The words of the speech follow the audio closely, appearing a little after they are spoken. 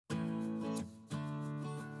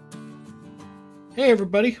Hey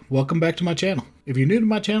everybody, welcome back to my channel. If you're new to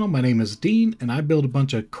my channel, my name is Dean and I build a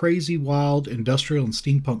bunch of crazy, wild, industrial and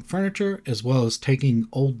steampunk furniture, as well as taking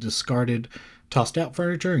old, discarded, tossed out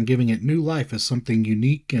furniture and giving it new life as something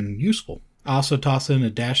unique and useful. I also toss in a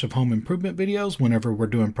dash of home improvement videos whenever we're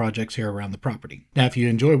doing projects here around the property. Now, if you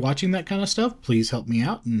enjoy watching that kind of stuff, please help me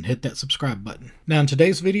out and hit that subscribe button. Now, in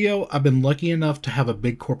today's video, I've been lucky enough to have a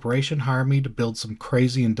big corporation hire me to build some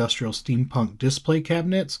crazy industrial steampunk display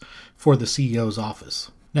cabinets for the CEO's office.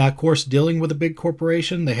 Now, of course, dealing with a big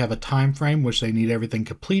corporation, they have a time frame which they need everything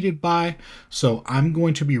completed by, so I'm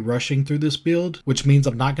going to be rushing through this build, which means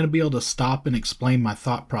I'm not going to be able to stop and explain my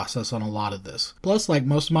thought process on a lot of this. Plus, like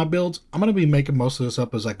most of my builds, I'm going to be making most of this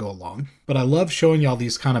up as I go along. But I love showing y'all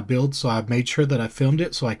these kind of builds, so I've made sure that I filmed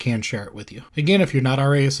it so I can share it with you. Again, if you're not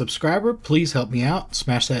already a subscriber, please help me out.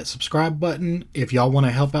 Smash that subscribe button. If y'all want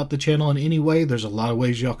to help out the channel in any way, there's a lot of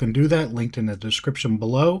ways y'all can do that, linked in the description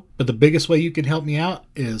below. But the biggest way you can help me out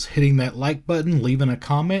is hitting that like button, leaving a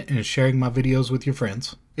comment, and sharing my videos with your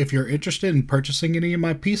friends. If you're interested in purchasing any of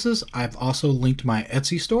my pieces, I've also linked my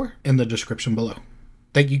Etsy store in the description below.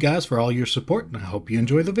 Thank you guys for all your support, and I hope you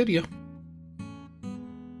enjoy the video.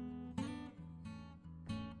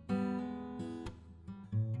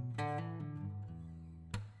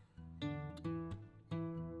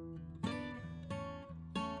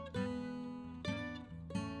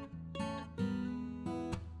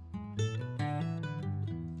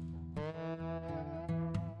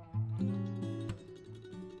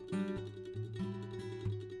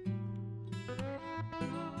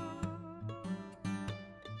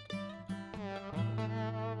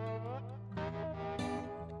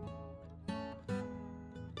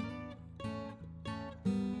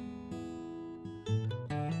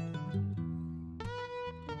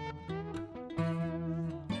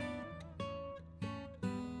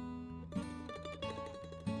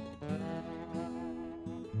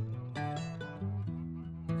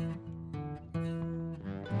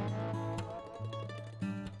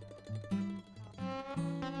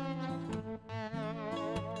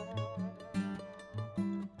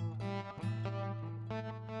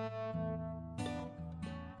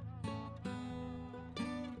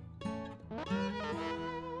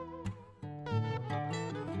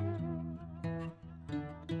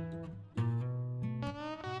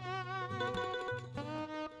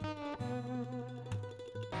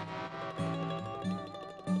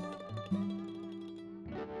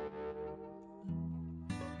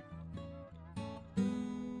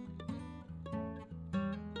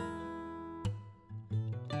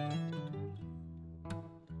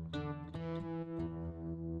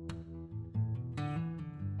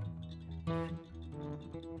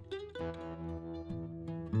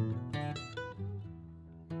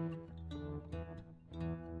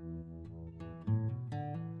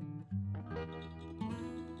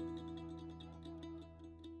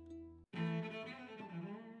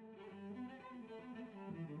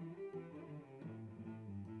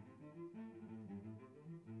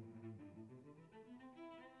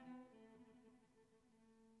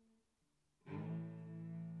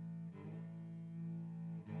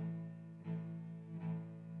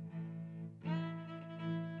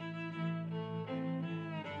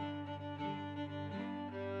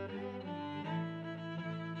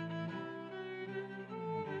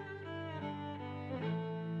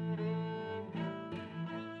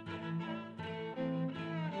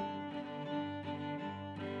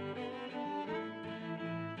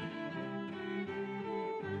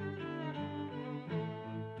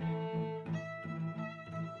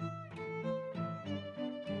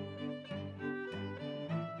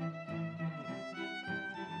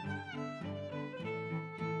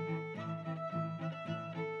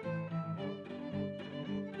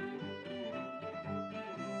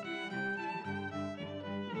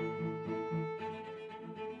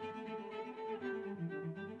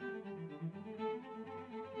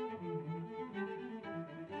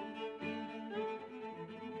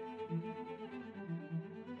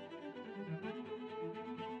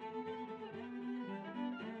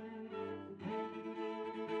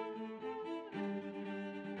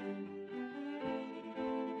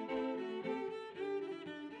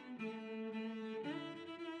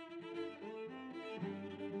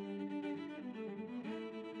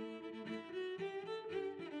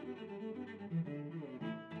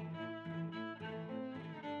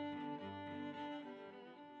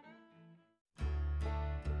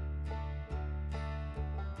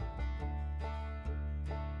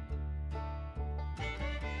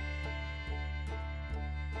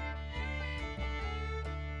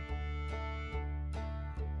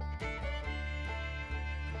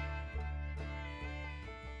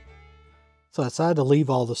 So I decided to leave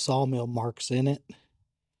all the sawmill marks in it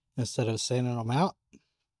instead of sanding them out.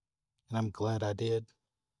 And I'm glad I did.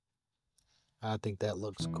 I think that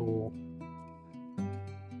looks cool.